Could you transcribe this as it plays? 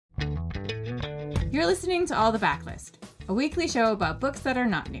You're listening to All the Backlist, a weekly show about books that are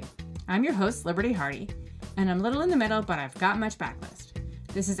not new. I'm your host, Liberty Hardy, and I'm little in the middle, but I've got much backlist.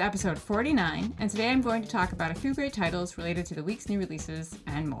 This is episode 49, and today I'm going to talk about a few great titles related to the week's new releases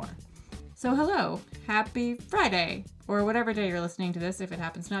and more. So hello, happy Friday, or whatever day you're listening to this, if it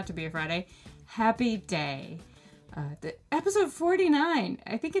happens not to be a Friday. Happy day. Episode 49,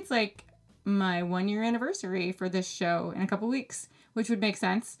 I think it's like my 1-year anniversary for this show in a couple weeks, which would make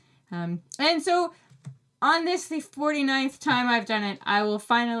sense. And so on this, the 49th time I've done it, I will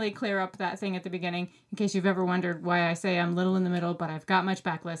finally clear up that thing at the beginning, in case you've ever wondered why I say I'm little in the middle, but I've got much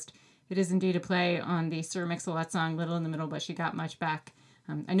backlist. It is indeed a play on the Sir Mix-a-Lot song, Little in the Middle, but she got much back.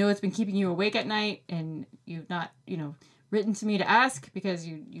 I know it's been keeping you awake at night, and you've not, written to me to ask because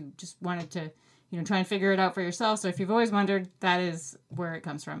you just wanted to, try and figure it out for yourself. So if you've always wondered, that is where it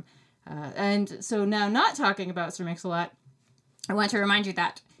comes from. And so now, not talking about Sir Mix-a-Lot, I want to remind you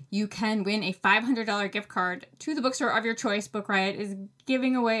that you can win a $500 gift card to the bookstore of your choice. Book Riot is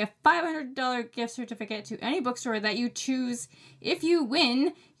giving away a $500 gift certificate to any bookstore that you choose. If you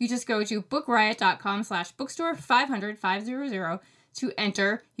win, you just go to bookriot.com/bookstore500 to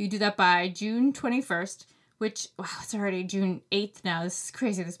enter. You do that by June 21st, which, wow, it's already June 8th now. This is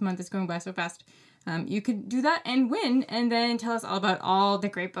crazy. This month is going by so fast. You can do that and win, and then tell us all about all the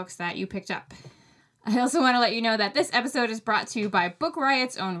great books that you picked up. I also want to let you know that this episode is brought to you by Book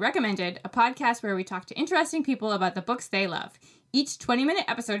Riot's own Recommended, a podcast where we talk to interesting people about the books they love. Each 20-minute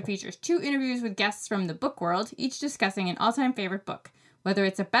episode features 2 interviews with guests from the book world, each discussing an all-time favorite book. Whether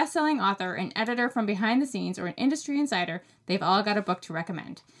it's a best-selling author, an editor from behind the scenes, or an industry insider, they've all got a book to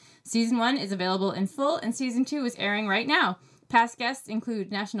recommend. Season 1 is available in full, and Season 2 is airing right now. Past guests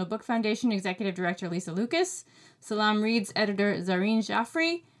include National Book Foundation Executive Director Lisa Lucas, Salam Reads editor Zareen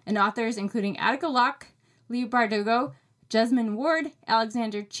Jaffrey, and authors including Attica Locke, Lee Bardugo, Jasmine Ward,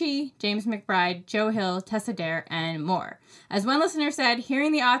 Alexander Chee, James McBride, Joe Hill, Tessa Dare, and more. As one listener said,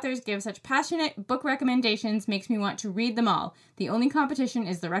 hearing the authors give such passionate book recommendations makes me want to read them all. The only competition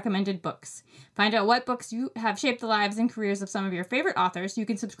is the recommended books. Find out what books you have shaped the lives and careers of some of your favorite authors. You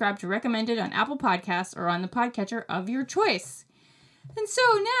can subscribe to Recommended on Apple Podcasts or on the podcatcher of your choice. And so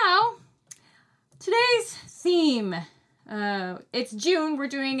now, today's theme. It's June. We're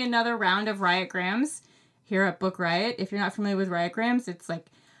doing another round of Riotgrams here at Book Riot. If you're not familiar with Riotgrams, it's like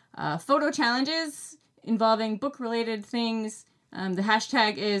photo challenges involving book-related things. The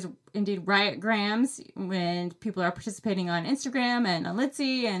hashtag is indeed Riotgrams when people are participating on Instagram and on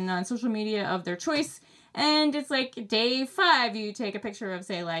Litzy and on social media of their choice. And it's like day 5, you take a picture of,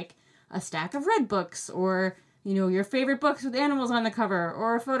 say, like a stack of red books, or, your favorite books with animals on the cover,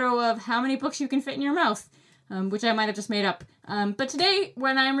 or a photo of how many books you can fit in your mouth. Which I might have just made up. But today,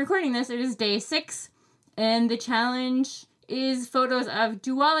 when I'm recording this, it is day 6, and the challenge is photos of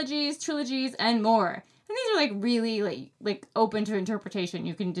duologies, trilogies, and more. And these are like really like open to interpretation.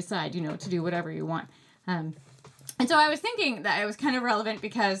 You can decide, to do whatever you want. And so I was thinking that it was kind of relevant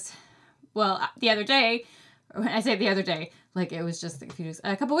because, well, the other day, when I say the other day, like it was just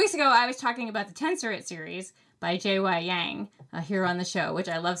a couple weeks ago, I was talking about the Tenserate series by J.Y. Yang here on the show, which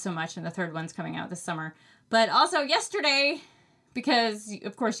I love so much, and the 3rd one's coming out this summer. But also yesterday, because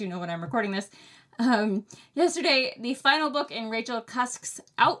of course you know when I'm recording this, yesterday the final book in Rachel Cusk's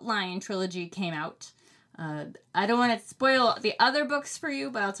Outline trilogy came out. I don't want to spoil the other books for you,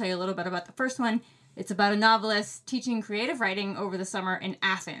 but I'll tell you a little bit about the first one. It's about a novelist teaching creative writing over the summer in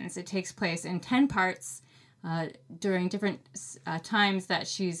Athens. It takes place in 10 parts during different times that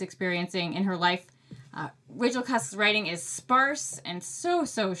she's experiencing in her life. Rachel Cusk's writing is sparse and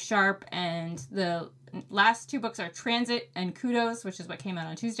so sharp, and the last 2 books are Transit and Kudos, which is what came out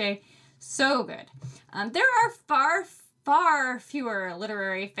on Tuesday. So good. There are far fewer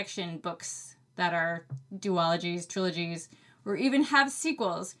literary fiction books that are duologies, trilogies, or even have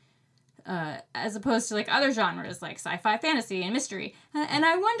sequels, as opposed to like other genres like sci-fi, fantasy, and mystery. And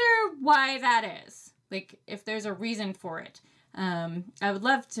I wonder why that is. Like, if there's a reason for it. I would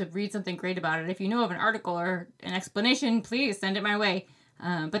love to read something great about it. If you know of an article or an explanation, please send it my way.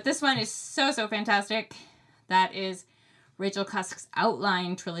 But this one is so fantastic. That is Rachel Cusk's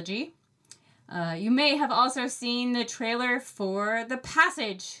Outline trilogy. You may have also seen the trailer for The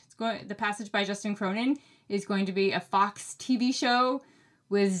Passage. The Passage by Justin Cronin is going to be a Fox TV show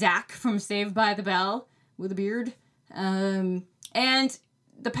with Zach from Saved by the Bell with a beard. And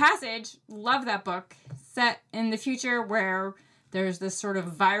The Passage, love that book, set in the future where there's this sort of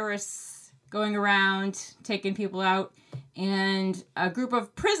virus going around, taking people out, and a group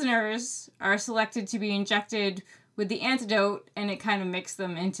of prisoners are selected to be injected with the antidote, and it kind of makes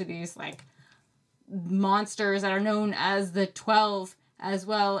them into these, like, monsters that are known as the 12, as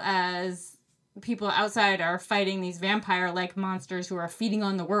well as people outside are fighting these vampire-like monsters who are feeding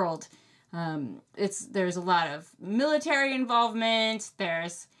on the world. There's a lot of military involvement.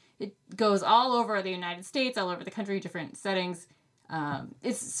 It goes all over the United States, all over the country, different settings.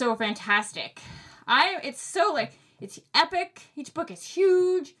 It's so fantastic. It's epic. Each book is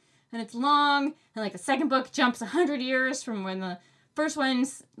huge and it's long. And like the second book jumps 100 years from when the first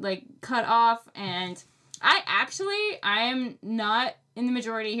one's like cut off. And I am not in the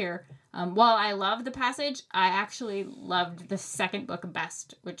majority here. While I love The Passage, I actually loved the second book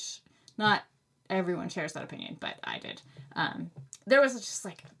best, which not everyone shares that opinion, but I did. There was just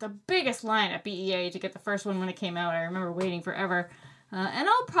like the biggest line at BEA to get the first one when it came out. I remember waiting forever. And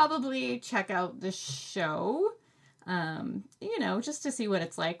I'll probably check out the show, just to see what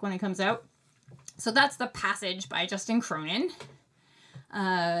it's like when it comes out. So that's The Passage by Justin Cronin.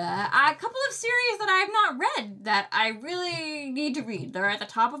 A couple of series that I have not read that I really need to read. They're at the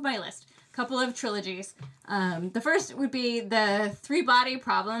top of my list. A couple of trilogies. The first would be The Three-Body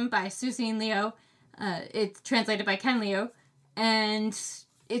Problem by Susine Leo. It's translated by Ken Leo. And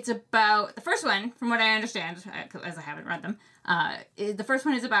it's about, the first one, from what I understand, as I haven't read them, the first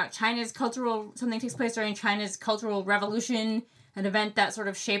one is about something takes place during China's Cultural Revolution, an event that sort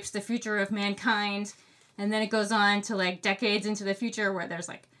of shapes the future of mankind. And then it goes on to like decades into the future where there's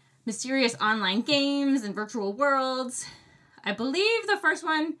like mysterious online games and virtual worlds. I believe the first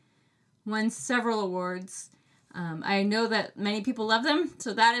one won several awards. I know that many people love them,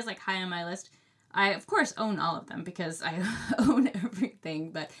 so that is like high on my list. I, of course, own all of them because I own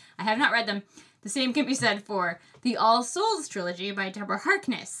everything, but I have not read them. The same can be said for the All Souls trilogy by Deborah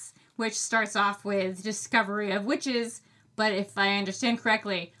Harkness, which starts off with discovery of witches, but if I understand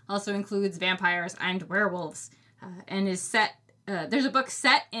correctly, also includes vampires and werewolves, and is set, there's a book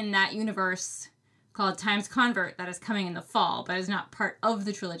set in that universe called Times Convert that is coming in the fall, but is not part of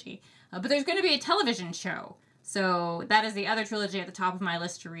the trilogy. But there's going to be a television show, so that is the other trilogy at the top of my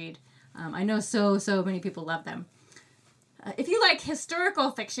list to read. I know so many people love them. If you like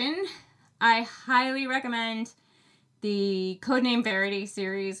historical fiction, I highly recommend the Codename Verity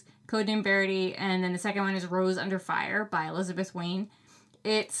series, Codename Verity, and then the second one is Rose Under Fire by Elizabeth Wayne.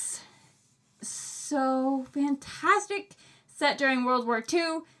 It's so fantastic, set during World War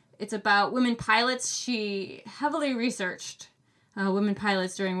II. It's about women pilots. She heavily researched women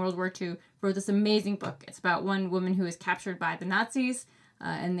pilots during World War II, wrote this amazing book. It's about one woman who is captured by the Nazis,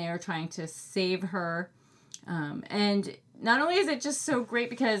 and they are trying to save her. And not only is it just so great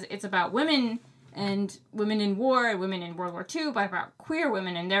because it's about women and women in war and women in World War II, but about queer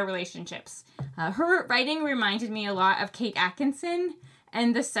women and their relationships. Her writing reminded me a lot of Kate Atkinson,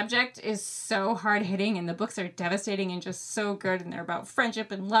 and the subject is so hard-hitting, and the books are devastating and just so good, and they're about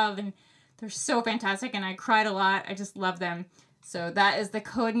friendship and love, and they're so fantastic, and I cried a lot. I just love them. So that is the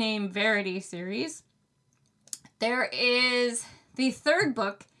Codename Verity series. There is the third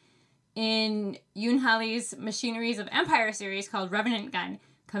book in Yoon Halley's Machineries of Empire series called Revenant Gun,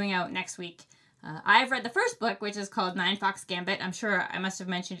 coming out next week. I've read the first book, which is called Nine Fox Gambit. I'm sure I must have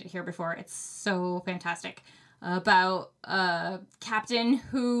mentioned it here before. It's so fantastic. About a captain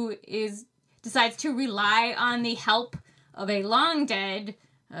who decides to rely on the help of a long dead,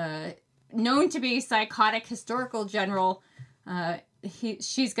 known to be psychotic historical general.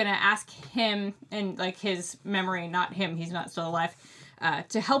 She's going to ask him, and like his memory, not him, he's not still alive,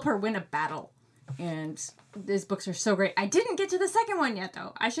 to help her win a battle. And these books are so great. I didn't get to the second one yet,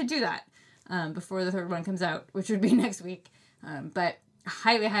 though. I should do that before the third one comes out, which would be next week. But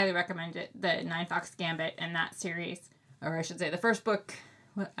highly, highly recommend it. The Nine Fox Gambit and that series, or I should say the first book.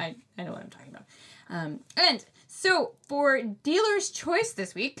 I know what I'm talking about. And so for Dealer's Choice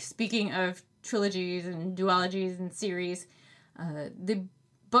this week, speaking of trilogies and duologies and series, the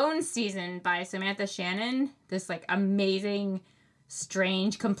Bone Season by Samantha Shannon, this like amazing,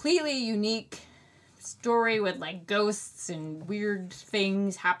 strange, completely unique story with like ghosts and weird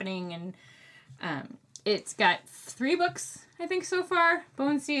things happening, and it's got 3 books I think so far.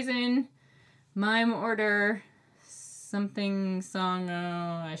 Bone Season, Mime Order, something song,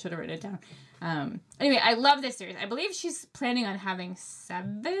 I should have written it down. Anyway, I love this series. I believe she's planning on having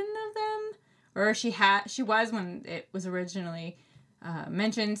 7 of them, or she was when it was originally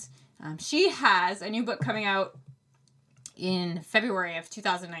mentioned. She has a new book coming out in February of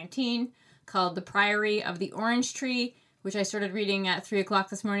 2019 called The Priory of the Orange Tree, which I started reading at 3 o'clock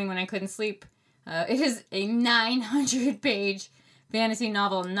this morning when I couldn't sleep. It is a 900-page fantasy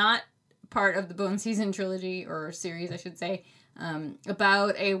novel, not part of the Bone Season trilogy, or series, I should say,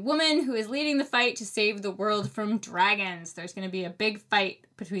 about a woman who is leading the fight to save the world from dragons. There's going to be a big fight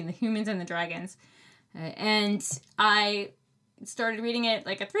between the humans and the dragons. And I started reading it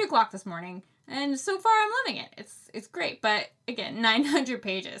like at 3 o'clock this morning, And so far, I'm loving it. It's great. But again, 900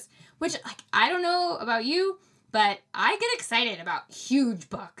 pages, which, like, I don't know about you, but I get excited about huge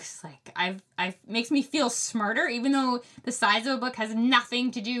books. Like, I've makes me feel smarter, even though the size of a book has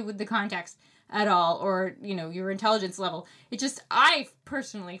nothing to do with the context at all, or, you know, your intelligence level. I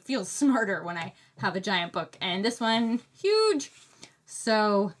personally feel smarter when I have a giant book. And this one, huge.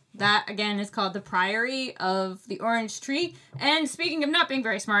 So that, again, is called The Priory of the Orange Tree. And speaking of not being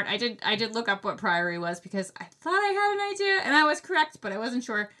very smart, I did look up what priory was, because I thought I had an idea, and I was correct, but I wasn't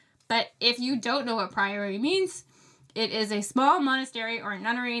sure. But if you don't know what priory means, it is a small monastery or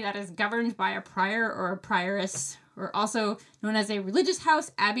nunnery that is governed by a prior or a prioress, or also known as a religious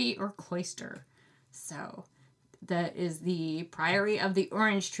house, abbey, or cloister. So that is The Priory of the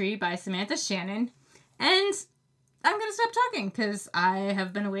Orange Tree by Samantha Shannon. And I'm going to stop talking because I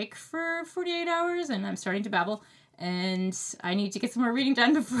have been awake for 48 hours and I'm starting to babble, and I need to get some more reading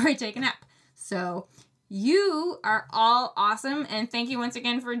done before I take a nap. So you are all awesome, and thank you once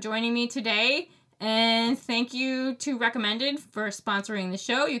again for joining me today. And thank you to Recommended for sponsoring the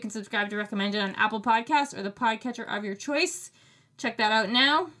show. You can subscribe to Recommended on Apple Podcasts or the podcatcher of your choice. Check that out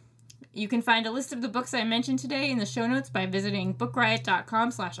now. You can find a list of the books I mentioned today in the show notes by visiting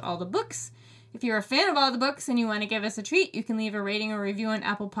bookriot.com/allthebooks. If you're a fan of all the books and you want to give us a treat, you can leave a rating or review on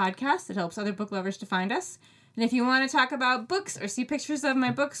Apple Podcasts. It helps other book lovers to find us. And if you want to talk about books or see pictures of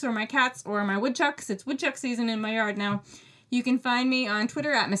my books or my cats or my woodchucks, it's woodchuck season in my yard now. You can find me on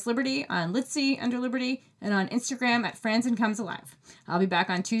Twitter at Miss Liberty, on Litzy_Liberty, and on Instagram at Franzen Comes Alive. I'll be back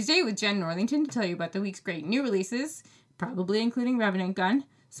on Tuesday with Jen Northington to tell you about the week's great new releases, probably including Revenant Gun.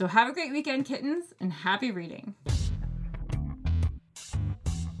 So have a great weekend, kittens, and happy reading.